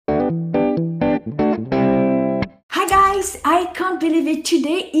guys, I can't believe it.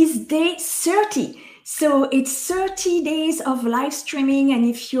 Today is day 30. So it's 30 days of live streaming. And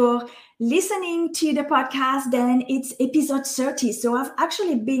if you're listening to the podcast, then it's episode 30. So I've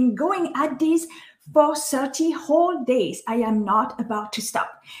actually been going at this for 30 whole days. I am not about to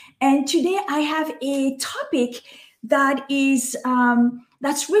stop. And today I have a topic that is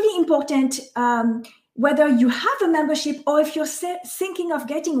that's really important, whether you have a membership or if you're thinking of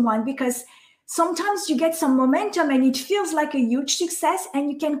getting one, because sometimes you get some momentum and it feels like a huge success,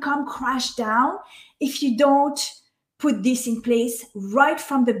 and you can come crash down if you don't put this in place right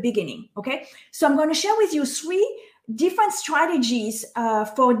from the beginning. Okay, so I'm going to share with you 3 different strategies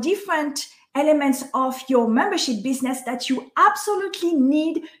for different elements of your membership business that you absolutely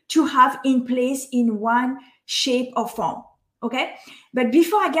need to have in place in one shape or form. Okay, but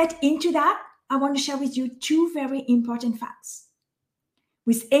before I get into that, I want to share with you 2 very important facts.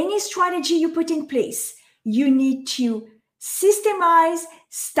 With any strategy you put in place, you need to systemize,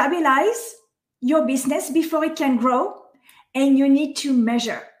 stabilize your business before it can grow, and you need to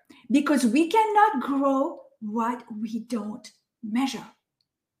measure, because we cannot grow what we don't measure.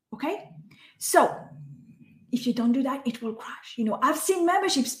 Okay? So if you don't do that, it will crash. I've seen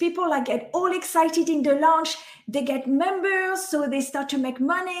memberships, people get all excited in the launch, they get members, so they start to make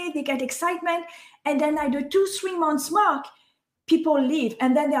money, they get excitement, and then at the 2-3 months mark, people leave,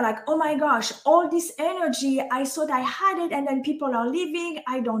 and then they're like, oh my gosh, all this energy, I thought I had it, and then people are leaving.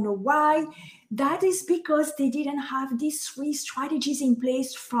 I don't know why. That is because they didn't have these 3 strategies in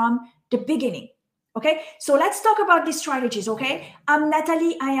place from the beginning. Okay, so let's talk about these strategies. Okay, I'm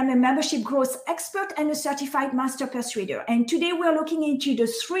Natalie. I am a membership growth expert and a certified master persuader. And today we're looking into the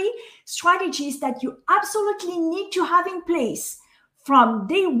 3 strategies that you absolutely need to have in place from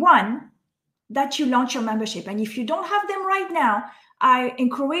day 1 that you launch your membership. And if you don't have them right now, I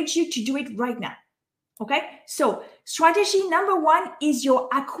encourage you to do it right now. Okay, so strategy number 1 is your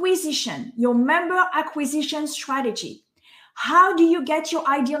acquisition, your member acquisition strategy. How do you get your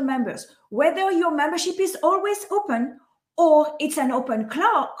ideal members? Whether your membership is always open or it's an open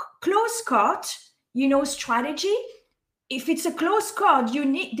close cart, strategy. If it's a closed card,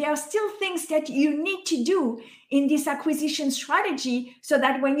 there are still things that you need to do in this acquisition strategy, so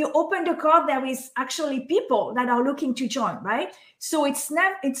that when you open the card, there is actually people that are looking to join, right? So it's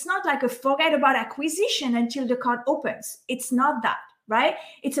not like a forget about acquisition until the card opens. It's not that, right?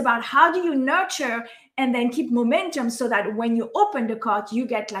 It's about how do you nurture and then keep momentum so that when you open the card, you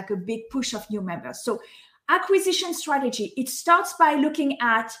get like a big push of new members. So acquisition strategy, it starts by looking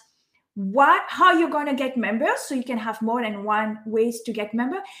at how you're going to get members, so you can have more than one ways to get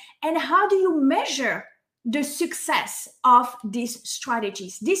member, and how do you measure the success of these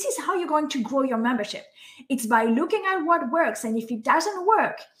strategies. This is how you're going to grow your membership. It's by looking at what works, and if it doesn't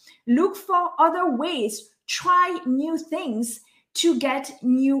work, look for other ways, try new things to get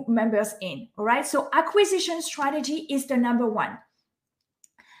new members in. All right, so acquisition strategy is the number 1.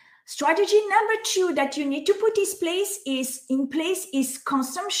 Strategy number 2 that you need to put in place is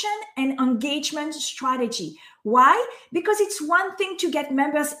consumption and engagement strategy. Why? Because it's one thing to get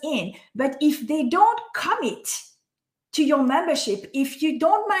members in, but if they don't commit to your membership, if you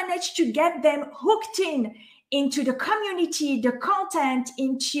don't manage to get them hooked into the community, the content,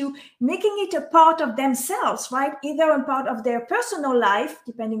 into making it a part of themselves, right? Either a part of their personal life,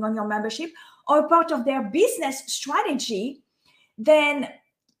 depending on your membership, or a part of their business strategy, then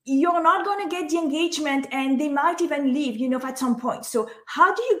you're not going to get the engagement, and they might even leave, at some point. So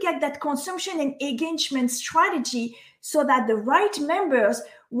how do you get that consumption and engagement strategy so that the right members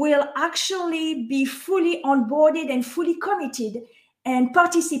will actually be fully onboarded and fully committed and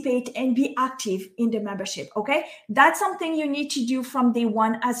participate and be active in the membership? Okay, that's something you need to do from day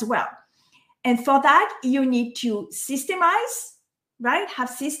 1 as well. And for that, you need to systemize, right?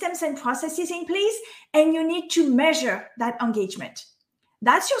 Have systems and processes in place, and you need to measure that engagement.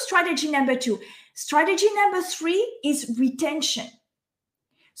 That's your strategy number 2. Strategy number 3 is retention.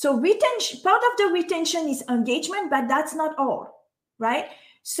 So part of the retention is engagement, but that's not all, right?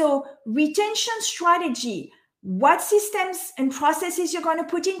 So retention strategy, what systems and processes you're going to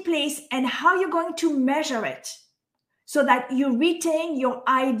put in place, and how you're going to measure it so that you retain your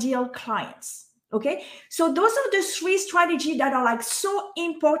ideal clients. Okay, so those are the 3 strategies that are so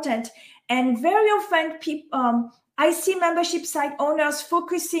important, and very often I see membership site owners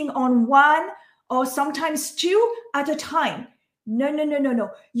focusing on 1 or sometimes 2 at a time. No.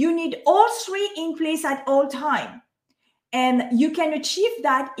 You need all 3 in place at all time. And you can achieve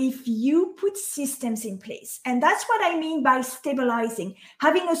that if you put systems in place. And that's what I mean by stabilizing.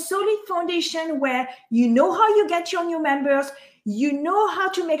 Having a solid foundation where you know how you get your new members, You know how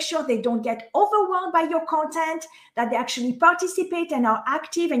to make sure they don't get overwhelmed by your content, that they actually participate and are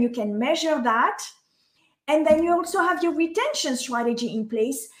active, and you can measure that. And then you also have your retention strategy in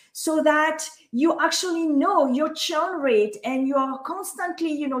place so that you actually know your churn rate and you are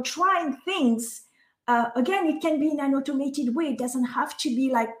constantly, trying things. Again, it can be in an automated way. It doesn't have to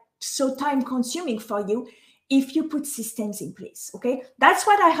be like so time consuming for you if you put systems in place. Okay. That's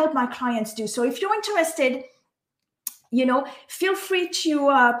what I help my clients do. So if you're interested, feel free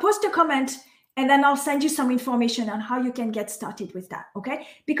to post a comment, and then I'll send you some information on how you can get started with that, okay?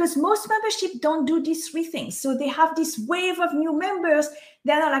 Because most membership don't do these three things. So they have this wave of new members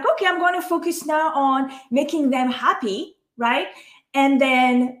that are like, okay, I'm going to focus now on making them happy, right? And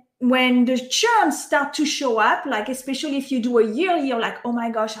then when the churn start to show up, like especially if you do a year, you're like, oh my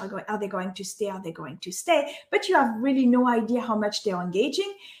gosh, are they going to stay? Are they going to stay? But you have really no idea how much they're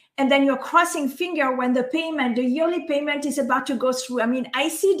engaging. And then you're crossing finger when the yearly payment is about to go through. I mean, I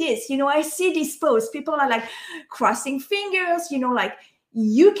see this, I see these posts. People are like crossing fingers, like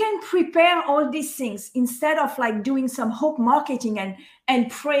you can prepare all these things instead of like doing some hope marketing and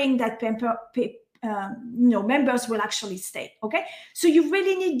praying that members will actually stay. Okay. So you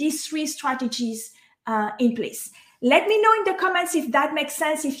really need these three strategies in place. Let me know in the comments if that makes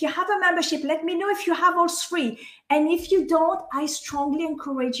sense. If you have a membership, let me know if you have all three. And if you don't, I strongly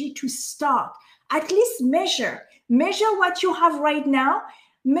encourage you to start. At least measure what you have right now.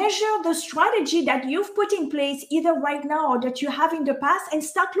 Measure the strategy that you've put in place either right now or that you have in the past, and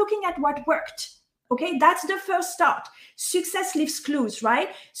start looking at what worked. Okay, that's the first start. Success leaves clues, right?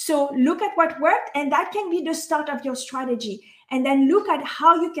 So look at what worked, and that can be the start of your strategy. And then look at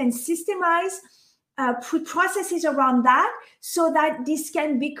how you can systemize, put processes around that so that this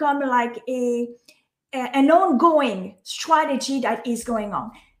can become like an ongoing strategy that is going on.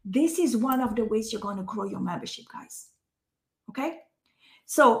 This is one of the ways you're going to grow your membership, guys. Okay?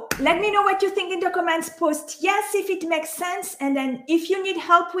 So let me know what you think in the comments. Post yes if it makes sense. And then if you need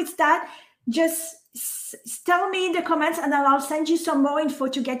help with that, just tell me in the comments and I'll send you some more info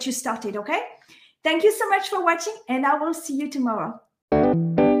to get you started. Okay? Thank you so much for watching, and I will see you tomorrow.